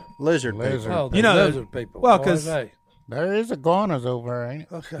people. Lizard Lizard. people. Oh, the You know, lizard people. well, Boy, 'cause- they- There is iguanas over there, ain't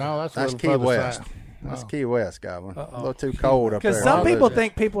it? Okay. No, that's, That's a Key little further West. south. That's Key West, Goblin. A little too cold up there. Because some people Lizard.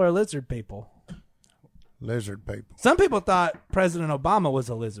 think people are lizard people. Lizard people. Some people thought President Obama was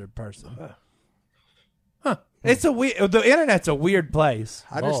a lizard person. It's a weird. The internet's a weird place.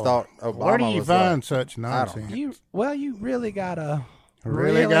 I just thought Obama Where do you was find like, such nonsense? You really gotta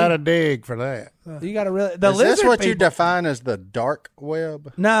Really got to dig for that. You gotta really. The is lizard this what you people, define as the dark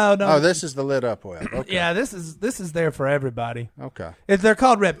web? No. Oh, this is the lit up web. Okay. Yeah, this is there for everybody. Okay. If they're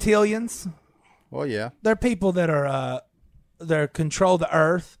called reptilians, Well, yeah. they're people that are they control the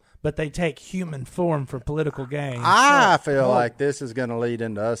earth, but they take human form for political gain. I feel like this is going to lead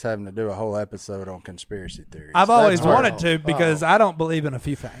into us having to do a whole episode on conspiracy theories. I've always That's where- wanted to because I don't believe in a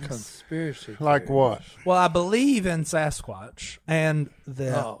few things. Conspiracy. Like what? Well, I believe in Sasquatch and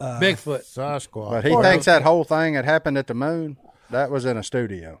the Bigfoot. Sasquatch. But he thinks that whole thing that happened at the moon, that was in a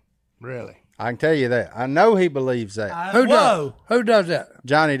studio. Really? I can tell you that. I know he believes that. Who whoa. does? Who does that?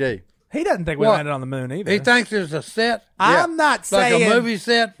 Johnny D. He doesn't think we What? landed on the moon either. He thinks it's a set, I'm not like saying a movie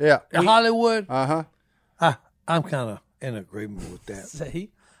set. Yeah. in Hollywood. Uh-huh. I'm kind of in agreement with that.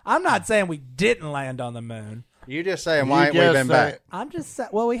 See, I'm not saying we didn't land on the moon. You just saying, why ain't we just been say back? it. I'm just saying.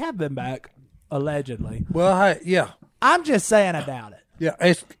 Well, we have been back allegedly. Well, hey, yeah, I'm just saying I doubt it. yeah.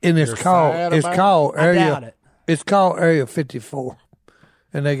 It's You're sad it's about called I area. doubt it. It's called Area 54,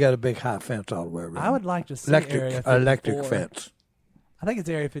 and they got a big high fence all the way around. I would like to see Area 54. electric fence. I think it's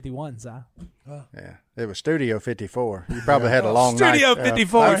Area 51, Si. Yeah. It was Studio 54. You probably had a long Studio night.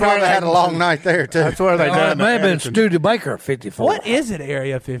 54. You probably had a long night there, too. That's where they It done may have been the Studebaker 54. What is it,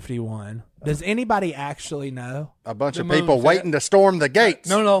 Area 51? Does anybody actually know? A bunch of The moon people set. waiting to storm the gates.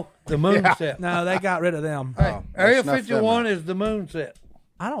 No, the moon set. No, they got rid of them. Hey, Area snuffed them 51 out. is the moon set.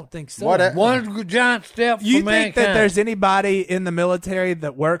 I don't think so. What? One giant step You for think mankind. that there's anybody in the military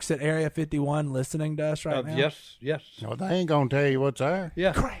that works at Area 51 listening to us right now? Yes. Well, they ain't gonna tell you what's there.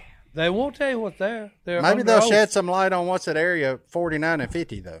 Yeah. They won't tell you what's there. They're Maybe under they'll oath. shed some light on what's at Area 49 and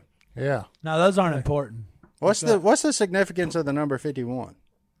 50, though. Yeah. No, those aren't important. What's the significance of the number 51?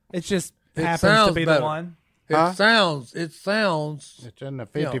 It just It happens to sounds be better. the one. It Huh? sounds. It's in the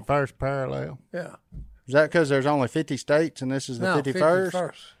 51st parallel. Yeah. Is that because there's only 50 states and this is the No, 51st?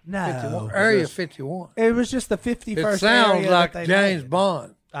 51st. No. 51. Area 51. It was just the 51st It sounds area like that they James made.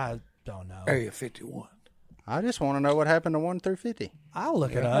 Bond. I don't know. Area 51. I just want to know what happened to 1 through 50. I'll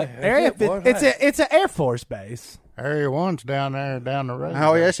look it up. that's Area it, boy. 50, it's an Air Force base. Area 1's down there, down the road.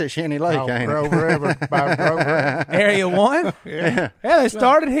 Oh, yes, it's Shenny Lake, Oh, ain't Grove it? River, by Grove River. Area 1? Yeah, they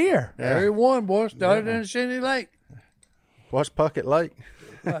started here. Area 1, boy, started in Shinny Lake. What's Puckett Lake?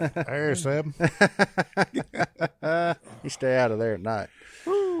 Area 7. You stay out of there at night.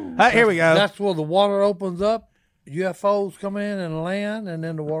 Here we go. That's where the water opens up. UFOs come in and land, and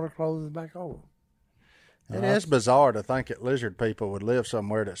then the water closes back over. It is bizarre to think that lizard people would live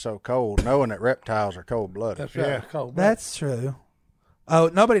somewhere that's so cold, knowing that reptiles are cold-blooded. That's right. Yeah. It's cold. That's true. Oh,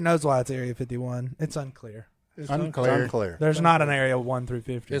 nobody knows why it's Area 51. It's unclear. It's Unclear. unclear. There's not an Area 1 through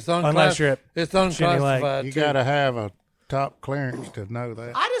 50. It's unless you're at It's Shinny Lake. unclassified. You too. got to have a top clearance to know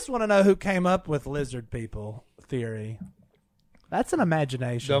that. I just want to know who came up with lizard people theory. That's an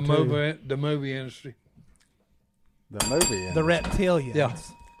imagination. the too. movie industry. The movie. The reptilians. Yeah.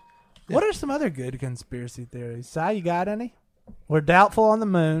 What are some other good conspiracy theories? Si, you got any? We're doubtful on the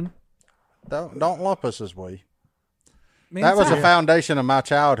moon. Don't lump us as we. Me That and was Si. the foundation of my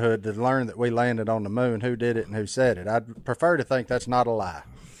childhood, to learn that we landed on the moon, who did it and who said it. I'd prefer to think that's not a lie.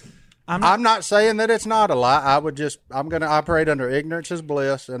 I'm not saying that it's not a lie. I'm going to operate under ignorance is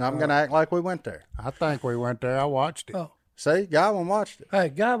bliss, and I'm going to act like we went there. I think we went there. I watched it. Oh. See, Godwin watched it. Hey,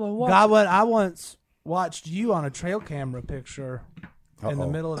 Goblin, what? Godwin, I once watched you on a trail camera picture in the Uh-oh.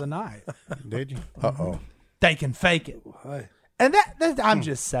 middle of the night. Did you? Uh-oh. They can fake it. Hey, And that I'm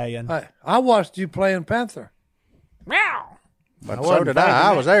just saying. hey, I watched you playing Panther. Meow. But so wasn't did faking I.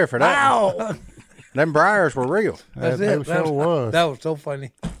 I it. was there for that. Ow. Them briars were real. That's They it. sure was. That was so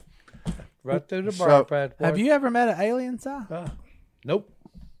funny. Right through the So- bar patch. boy. Have you ever met an alien, Si? Nope.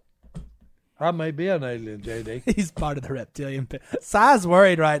 I may be an alien, JD. He's part of the reptilian pit. Si's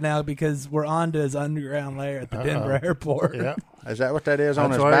worried right now because we're on to his underground lair at the Denver airport. Yeah. Is that what that is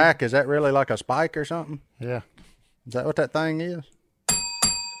on That's his right. back? Is that really like a spike or something? Yeah. Is that what that thing is?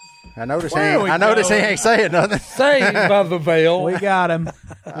 I notice Where are we he ain't saying nothing. Saved by the veil. We got him.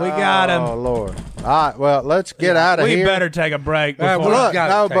 We got Oh him. Lord! All right, well, let's get out of We here. better take a break All right, before, well, Look,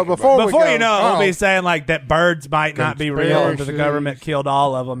 gotta no, take but a break. before we before go, you know it, we'll Oh. be saying like that birds might not be real and that the Conspiracies. government killed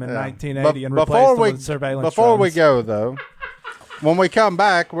all of them in 1980 and replaced them with surveillance before we drones. go though, when we come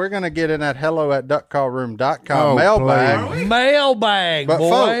back, we're going to get in that hello@duckcallroom.com Oh, mailbag. Mailbag, But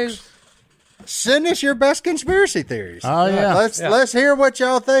boys. folks, send us your best conspiracy theories. Oh, yeah. Let's hear what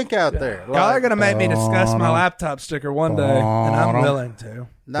y'all think out there. Y'all are Like- going to make me discuss my laptop sticker one day, and I'm willing to.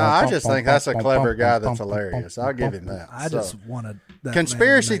 no, I just think that's a clever guy that's hilarious. I'll give him that. I So, just wanted that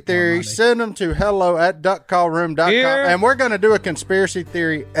conspiracy man to make more theories, send them to hello@duckcallroom.com, Here. and we're going to do a conspiracy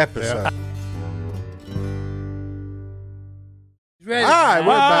theory episode. He's ready. All right, we're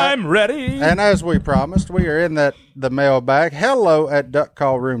back. I'm ready. And as we promised, we are in the mailbag.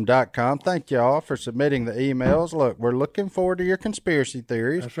 hello@duckcallroom.com. Thank y'all for submitting the emails. Look, we're looking forward to your conspiracy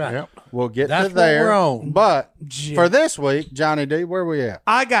theories. That's right. Yep. We'll get That's to what there. we're on. But for this week, Johnny D, where we at?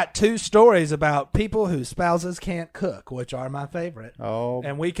 I got 2 stories about people whose spouses can't cook, which are my favorite. Oh,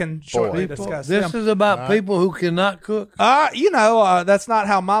 And we can shortly discuss This them. is about people who cannot cook. That's not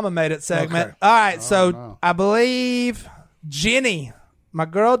how Mama made it segment. Okay. All right, so I believe Jenny, my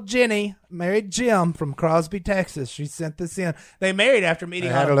girl Jenny, married Jim from Crosby, Texas. She sent this in. They married after They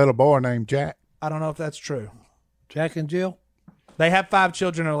meeting had a little boy named Jack. I don't know if that's true. Jack and Jill? They have 5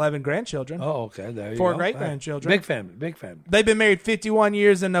 children and 11 grandchildren. Oh, okay. There you 4 go. great-grandchildren. Big family. Big family. They've been married 51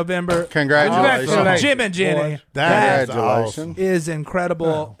 years in November. congratulations. Congratulations. Jim and Jenny. Boys. That Congratulations. is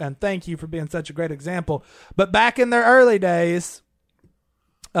incredible, and thank you for being such a great example. But back in their early days,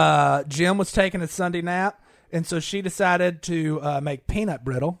 Jim was taking a Sunday nap, and so she decided to make peanut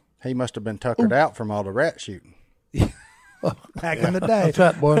brittle He must have been tuckered out from all the rat shooting. back in the day. That's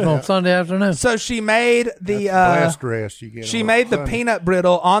right, boys, on Sunday afternoon. So she made the Blessed rest you get. she on made the Sunday. peanut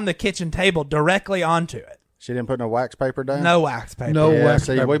brittle on the kitchen table directly onto it. She didn't put no wax paper down? No wax paper. No Yeah, wax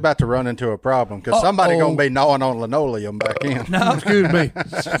see, paper. we about to run into a problem because somebody Uh-oh. going to be gnawing on linoleum back in. No, Excuse me.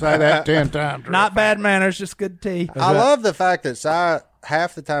 Say that 10 times. not bad manners, just good tea. I love the fact that Si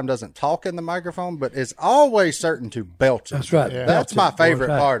half the time doesn't talk in the microphone, but is always certain to belch. That's right. Yeah. That's my favorite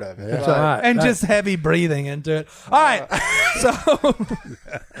That's right. part of it. That's Like, all right. And just heavy breathing into it. All right, so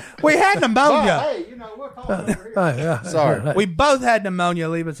we had pneumonia. Hey, you know, we'll talk over here. Oh, yeah. Sorry. We both had pneumonia.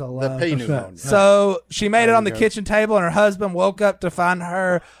 Leave us The alone. pea That's right. pneumonia. So she made it on the kitchen table, and her husband woke up to find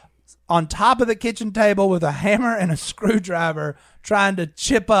her on top of the kitchen table with a hammer and a screwdriver trying to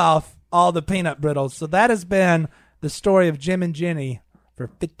chip off all the peanut brittles. So that has been the story of Jim and Jenny for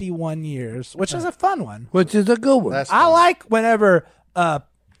 51 years, which is a fun one. Which is a good one. That's I fun, like whenever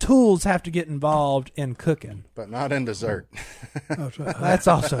tools have to get involved in cooking. but not in dessert. That's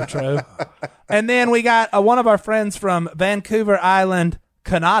also true. And then we got one of our friends from Vancouver Island,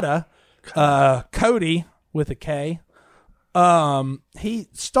 Canada, Cody with a K. He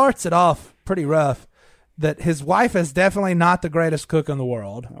starts it off pretty rough that his wife is definitely not the greatest cook in the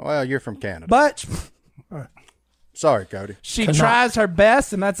world, Well, you're from Canada. but Sorry, Cody. she tries her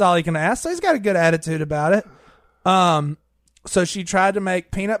best, and that's all he can ask. So he's got a good attitude about it. So she tried to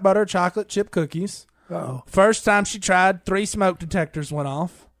make peanut butter chocolate chip cookies. Uh-oh. First time she tried, 3 smoke detectors went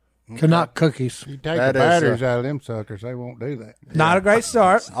off. Cannot cookies. You take That the is, batteries out of them suckers, they won't do that. Not a great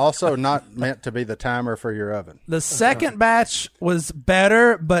start. Also, not meant to be the timer for your oven. The second batch was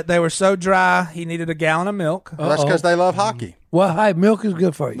better, but they were so dry he needed a gallon of milk. Well, that's because they love hockey. Well, hey, milk is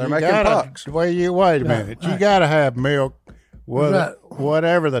good for you. They're You making gotta- pucks. Wait a minute. You got to have milk, Right.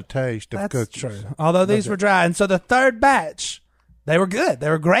 whatever the taste of That's cookies. true. Although these were dry. And so the third batch, they were good. They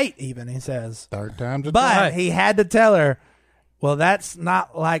were great, even, he says. Third time's a But charm. he had to tell her, well, that's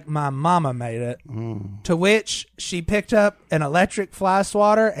not like my mama made it. To which she picked up an electric fly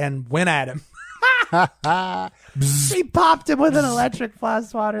swatter and went at him. She popped him with an electric fly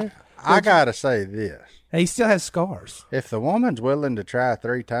swatter. I got to say this. He still has scars. If the woman's willing to try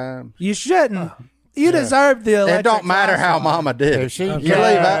 3 times, You shouldn't. You deserve the electric it don't matter fly how swatter. mama did it. If she You leave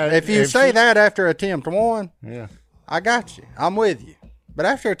tried- out, if you if say she- that after attempt 1, Yeah. I got you. I'm with you. But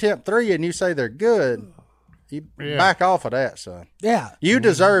after attempt 3 and you say they're good, you Yeah. back off of that, son. Yeah. You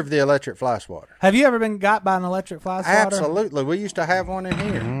deserve the electric fly swatter. Have you ever been got by an electric fly swatter? Absolutely. We used to have one in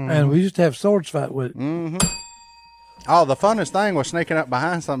here. And we used to have swords fight with it. Oh, the funnest thing was sneaking up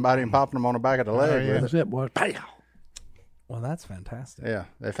behind somebody and popping them on the back of the leg yeah. with That's it. it, boys. Pow. Well, that's fantastic. Yeah.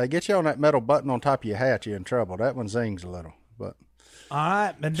 If they get you on that metal button on top of your hat, you're in trouble. That one zings a little. But All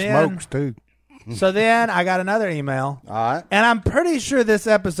right. And then, Smokes, too. so then I got another email. all right. And I'm pretty sure this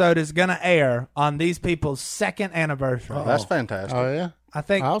episode is going to air on these people's 2nd anniversary. That's fantastic. Oh, yeah? I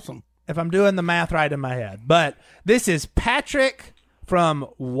think, Awesome. if I'm doing the math right in my head. But this is Patrick from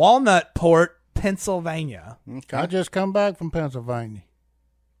Walnutport, Pennsylvania. I just come back from Pennsylvania.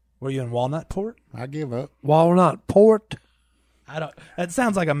 Were you in Walnutport? I give up. Walnut port. I don't. That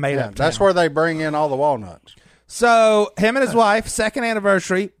sounds like a made Yeah, up. that's where they bring in all the walnuts. So him and his wife, 2nd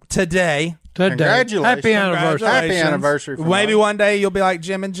anniversary today. Today. Congratulations. Happy anniversary. Happy anniversary from Maybe us. one day you'll be like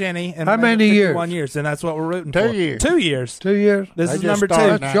Jim and Jenny. And How make it many 51 years? And that's what we're rooting 2 for. years. 2 years. 2 years. This They is just number 2.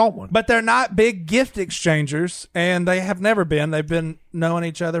 started That's now. short one. But they're not big gift exchangers, and they have never been. They've been knowing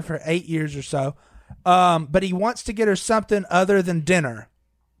each other for 8 years or so. But he wants to get her something other than dinner.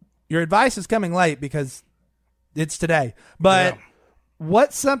 Your advice is coming late because it's today. But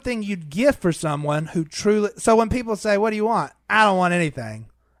what's something you'd gift for someone who truly... So when people say, what do you want? I don't want anything.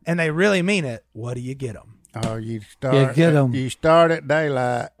 And they really mean it. What do you get them? Oh, you start. get 'em. You start at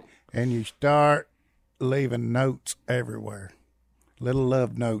daylight, and you start leaving notes everywhere. Little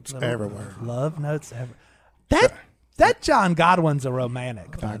love notes everywhere. Love notes ever. That John Godwin's a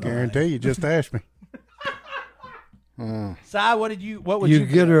romantic. I guarantee you. Just ask me. Si, what would You you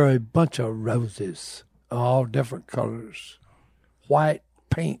get her a bunch of roses, all different colors, white,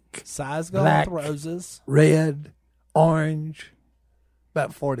 pink, Si's going black. with roses. red, orange,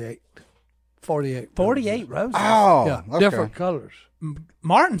 about 48. 48 roses. Oh, Yeah, okay. different colors.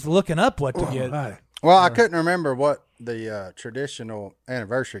 Martin's looking up what to get. Right. Well, I couldn't remember what the traditional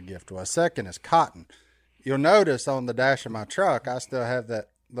anniversary gift was. Second is cotton. You'll notice on the dash of my truck, I still have that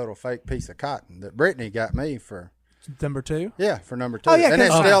little fake piece of cotton that Brittany got me for Number 2. for number 2. Oh, yeah, and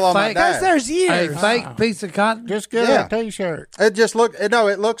it's 'cause- still on my fake- dash. Because there's A years. fake piece of cotton. Just get Yeah. a T-shirt. It just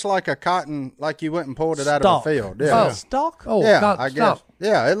it looks like a cotton, like you went and pulled it out Stalk. of a field. Is Yeah, that a stalk? Oh, yeah, cotton I guess. stock.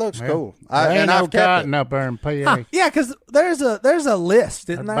 Yeah, it looks cool. There ain't no I've kept cotton it. up there in PA. Huh. Yeah, because there's a list,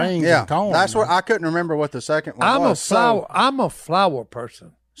 isn't there? Beans Yeah, and corn. that's what I couldn't remember what the second one I'm was. I'm a flower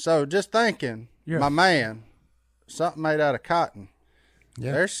person. So just thinking, my man, something made out of cotton.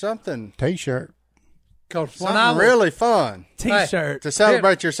 Yeah. There's something T-shirt. Because when something really fun T-shirt. to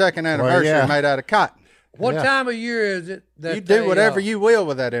celebrate your second anniversary yeah. made out of cotton. what Yeah. time of year is it? That You do they, whatever you will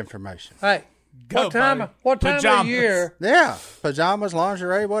with that information. Hey, Go, what time? buddy. What time Pajamas. of year? Yeah, pajamas,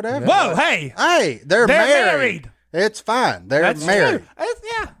 lingerie, whatever. Whoa, hey. Hey, they're married. It's fine. They're That's married. true.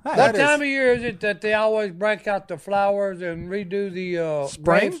 Yeah. Hey. What That is- time of year is it that they always break out the flowers and redo the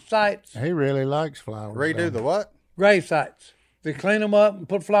Spring? grave sites? He really likes flowers. Redo the what? Grave sites. They clean them up and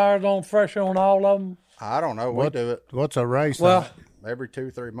put flowers on fresh on all of them. I don't know. We do it What's a race? Well, every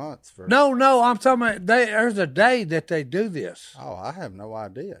 2-3 months. no, I'm talking about there's a day that they do this. Oh, I have no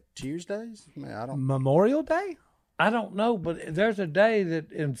idea. Tuesdays? Man, I don't. Memorial Day? I don't know, but there's a day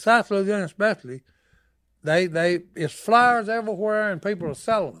that in South Louisiana especially, they it's flowers everywhere and people are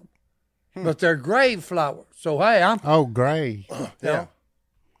selling them. But they're grave flowers. So hey, Oh, gray. Yeah.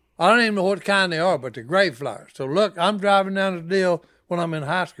 I don't even know what kind they are, but they're grave flowers. So look, I'm driving down the deal when I'm in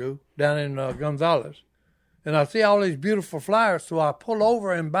high school down in Gonzales, and I see all these beautiful flowers. So I pull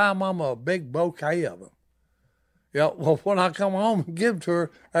over and buy Mama a big bouquet of them. Yeah, well, when I come home and give them to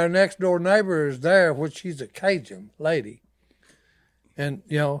her, our next door neighbor is there, which she's a Cajun lady, and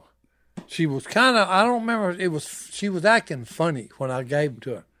she was kind of, I don't remember, she was acting funny when I gave them to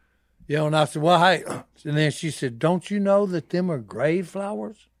her. And I said, well, hey, and then she said, don't you know that them are grave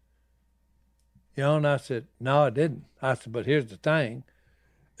flowers? And I said, no, I didn't. I said, but here's the thing.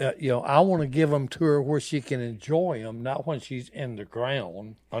 I want to give them to her where she can enjoy them, not when she's in the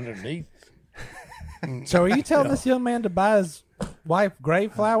ground underneath. So are you telling this young man to buy his wife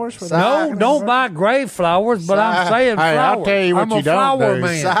grave flowers? For No, don't buy grave flowers, but I'm saying Hey, flowers. I'll tell you what I'm a you don't flower do. man.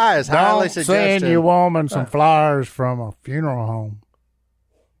 Si is highly Don't send suggested. your woman some flowers from a funeral home.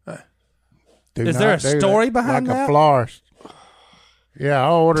 Do Is there a not do story that. behind like that? a florist. Yeah,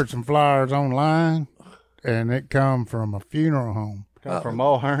 I ordered some flowers online, and it come from a funeral home. Come from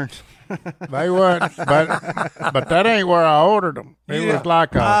Mulhern. They weren't, but that ain't where I ordered them. It was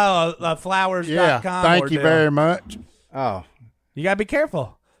like a flowers.com. yeah. Thank you ordeal. very much. Oh, You got to be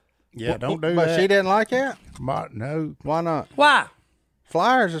careful. Yeah, don't do but that. she didn't like it. No, Why not? Why?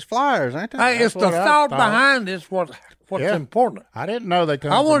 Flyers is flyers, ain't they? Hey, it's the what I thought thought. behind this what's Yeah. important. I didn't know they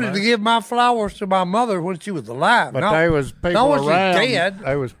come. I from wanted there. to give my flowers to my mother when she was alive. but no, there was people not when she's around. dead.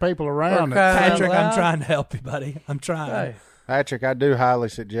 There was people around. Okay. that Patrick, I'm loud? trying to help you, buddy. I'm trying. Hey, Patrick, I do highly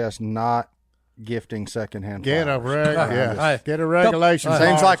suggest not gifting secondhand get a flowers. Hey. get a regulation. Seems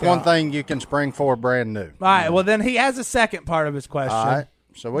flower like one shop. thing you can spring for brand new. All right. Well, then he has a second part of his question. All right.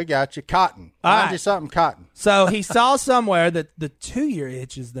 So we got you cotton. All Find right. you something cotton. So he saw somewhere that the 2-year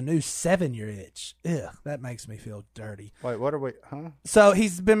itch is the new 7-year itch. Ugh, that makes me feel dirty. Wait, what are we? Huh? So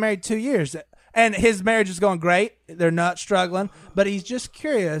he's been married 2 years, and his marriage is going great. They're not struggling, but he's just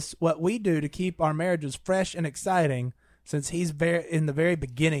curious what we do to keep our marriages fresh and exciting. Since he's in the very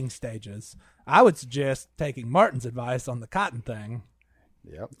beginning stages, I would suggest taking Martin's advice on the cotton thing.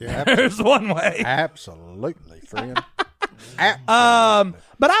 Yep. There's one way. Absolutely, friend. Absolutely.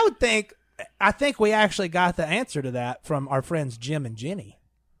 But I think we actually got the answer to that from our friends Jim and Jenny,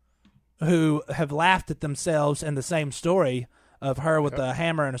 who have laughed at themselves in the same story of her with a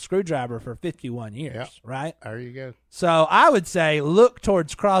hammer and a screwdriver for 51 years, Yep. right? There you go. So I would say look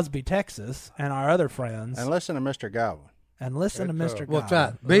towards Crosby, Texas, and our other friends, And listen to Mr. Godwin. and listen to Mr. what's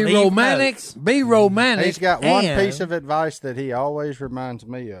Godwin. that? Be Leave romantic. notes. Be romantic. He's got one and- piece of advice that he always reminds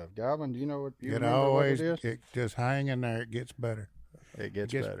me of. Godwin, do you know what you It remember always what it is? it just hang in there. It gets better. It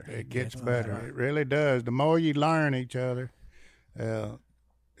gets better. It gets better. It really does. The more you learn each other, and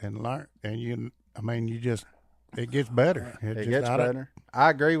learn, and I mean, it gets better. It gets better. I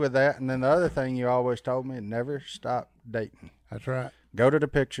agree with that. And then the other thing you always told me, never stop dating. That's right. Go to the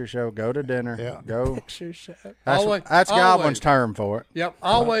picture show. Go to dinner. Yeah. Go. Picture show. That's Godwin's term for it. Yep.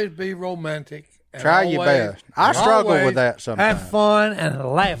 Always be romantic. Try your best. I struggle with that sometimes. Have fun and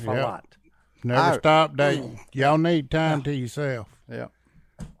laugh a lot. Never stop dating. Y'all need time to yourself. Yeah.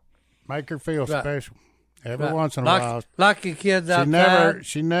 Make her feel special. Every once in a while. Like your kids outside.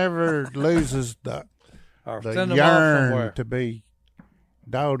 She never loses the send them off yearn somewhere. to be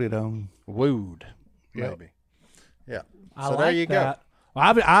doted on. Wooed. Yep. Maybe. Yeah. I So like there you that. go.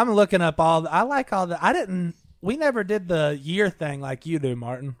 Well, I'm looking up I like all the. We never did the year thing like you do,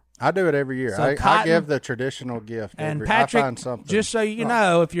 Martin. I do it every year. So I Cotton- give the traditional gift. And I Patrick, find something. just so you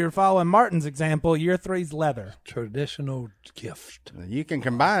know, if you're following Martin's example, year 3's leather. Traditional gift. You can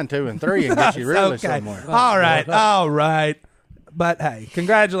combine 2 and 3 and get you really somewhere. All right. But hey,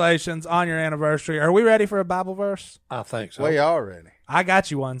 congratulations on your anniversary. Are we ready for a Bible verse? I think so. We already. I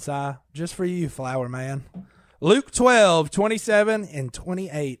got you one, Si. Just for you, flower man. Luke 12:27 and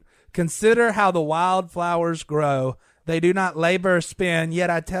 28. Consider how the wild flowers grow. They do not labor or spin, yet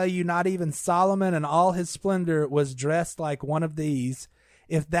I tell you, not even Solomon in all his splendor was dressed like one of these.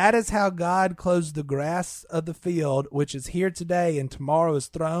 If that is how God clothes the grass of the field, which is here today and tomorrow is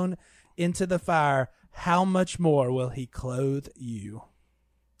thrown into the fire, how much more will he clothe you?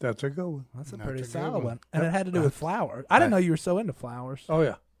 That's a good one. That's a pretty solid one. And it had to do with flowers. I didn't know you were so into flowers. Oh,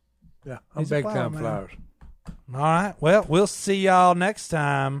 yeah. Yeah. I'm He's a big flower time man. flowers. All right. Well, we'll see y'all next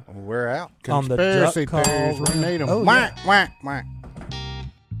time We're out. on the Conspiracy Duck Call theories. We need them. Oh, Whack, whack, whack.